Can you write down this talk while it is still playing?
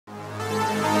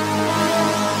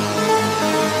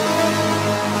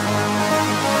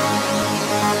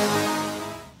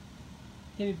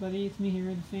everybody, it's me here,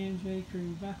 the Fan J Crew,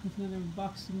 back with another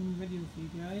unboxing video for you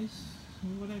guys. So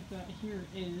what I've got here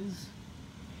is,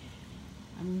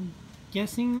 I'm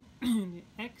guessing, the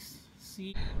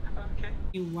XC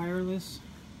wireless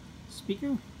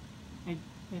speaker. I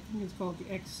think it's called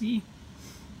the XC.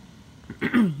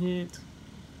 It's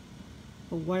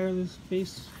a wireless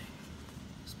based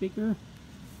speaker.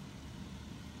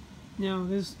 Now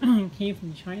this came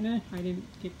from China. I didn't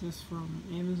get this from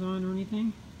Amazon or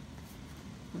anything.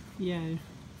 But yeah,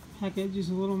 package is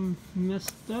a little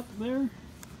messed up there.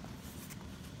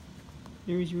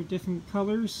 There's your different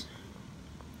colors.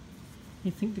 I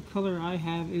think the color I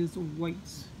have is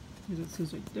whites, as it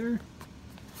says right there.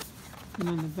 And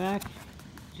on the back,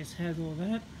 it just has all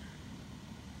that.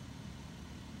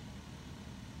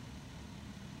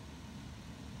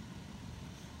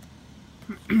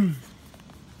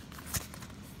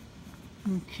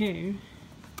 Okay,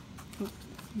 what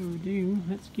we do,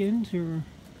 let's get into her.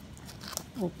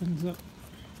 Opens up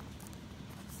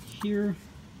here.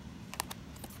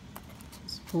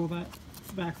 Let's pull that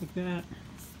back like that.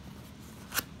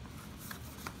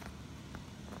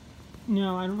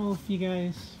 Now, I don't know if you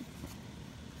guys,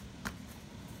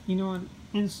 you know, on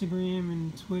Instagram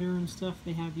and Twitter and stuff,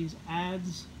 they have these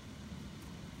ads.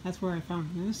 That's where I found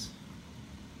this.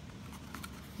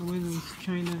 On one of those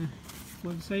China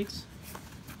websites.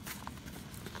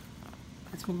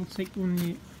 That's what it looks like when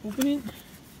you open it.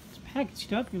 It's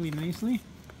packaged up really nicely.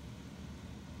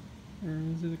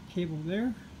 There's a cable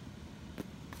there.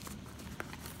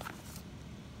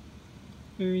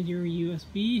 There's your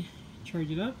USB. Charge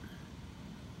it up.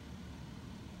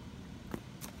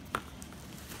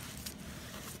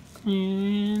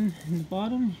 And in the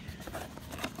bottom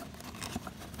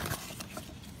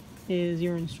is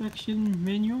your instruction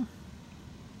manual.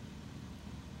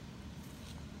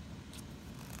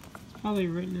 It's probably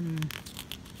written in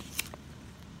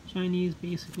Chinese,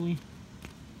 basically.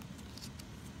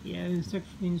 Yeah, the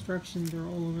instructions are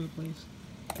all over the place.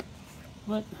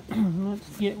 But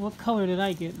let's get, what color did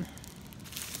I get?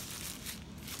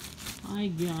 I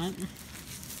got,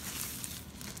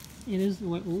 it is the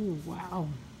white. Oh wow,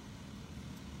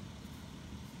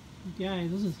 guys,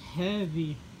 this is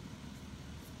heavy.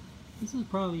 This is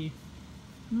probably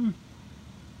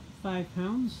 5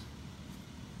 pounds.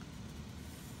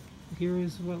 Here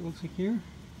is what it looks like here.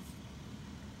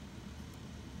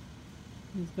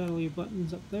 It's got all your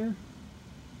buttons up there.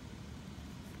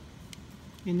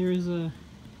 And there is a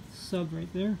sub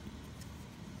right there.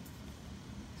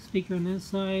 Speaker on that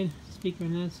side, speaker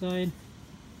on that side.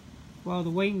 Wow,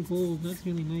 the white and gold, that's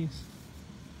really nice.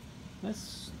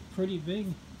 That's pretty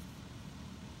big.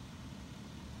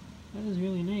 That is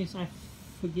really nice. I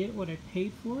forget what I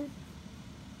paid for it.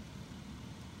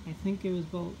 I think it was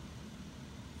about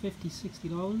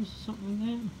 $50–$60, something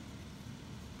like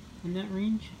that. In that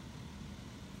range.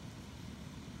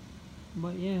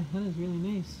 But yeah, that is really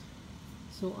nice.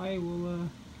 So I will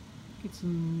get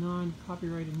some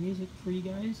non-copyrighted music for you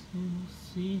guys, and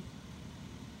we'll see,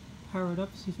 power it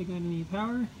up, see if I got any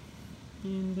power,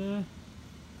 and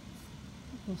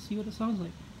we'll see what it sounds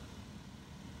like.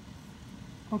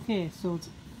 Okay, so it's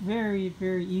very,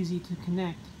 very easy to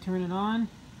connect. Turn it on,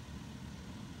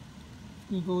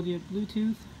 you go to your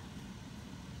Bluetooth,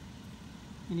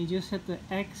 and you just hit the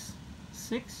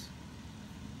X6,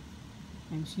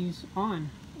 and she's on.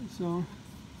 So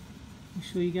I'll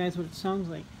show you guys what it sounds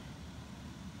like.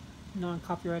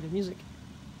 Non-copyrighted music.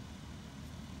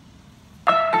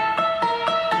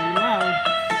 Very loud.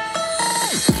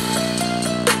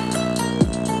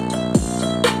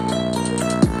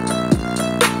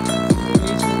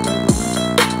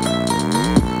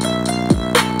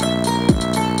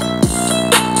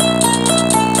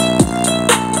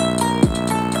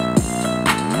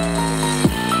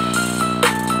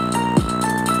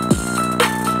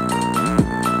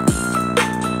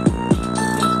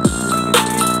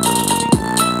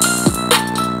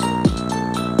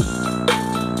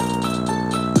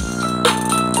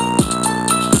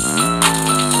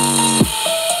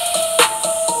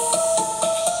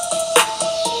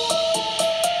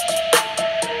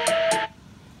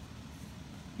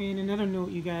 And another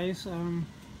note, you guys,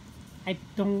 I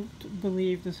don't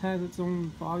believe this has its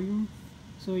own volume,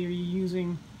 so you're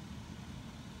using,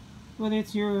 whether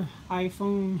it's your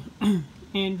iPhone,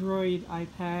 Android,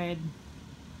 iPad,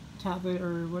 tablet,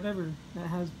 or whatever that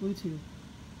has Bluetooth,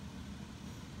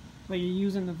 but you're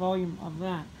using the volume of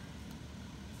that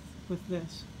with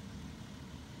this.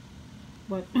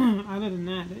 But other than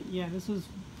that, yeah, this is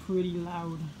pretty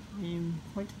loud. I am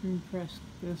quite impressed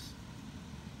with this.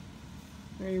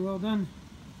 Very well done.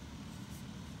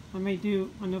 I might do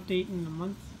an update in a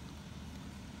month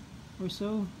or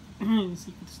so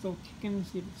see if it's still kicking,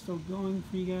 see if it's still going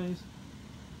for you guys.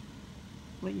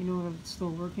 Let you know that it's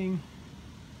still working.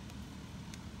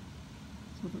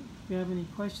 So if you have any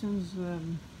questions,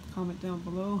 comment down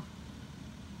below.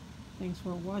 Thanks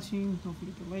for watching. Don't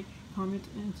forget to like, comment,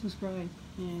 and subscribe.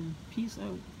 And peace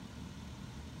out.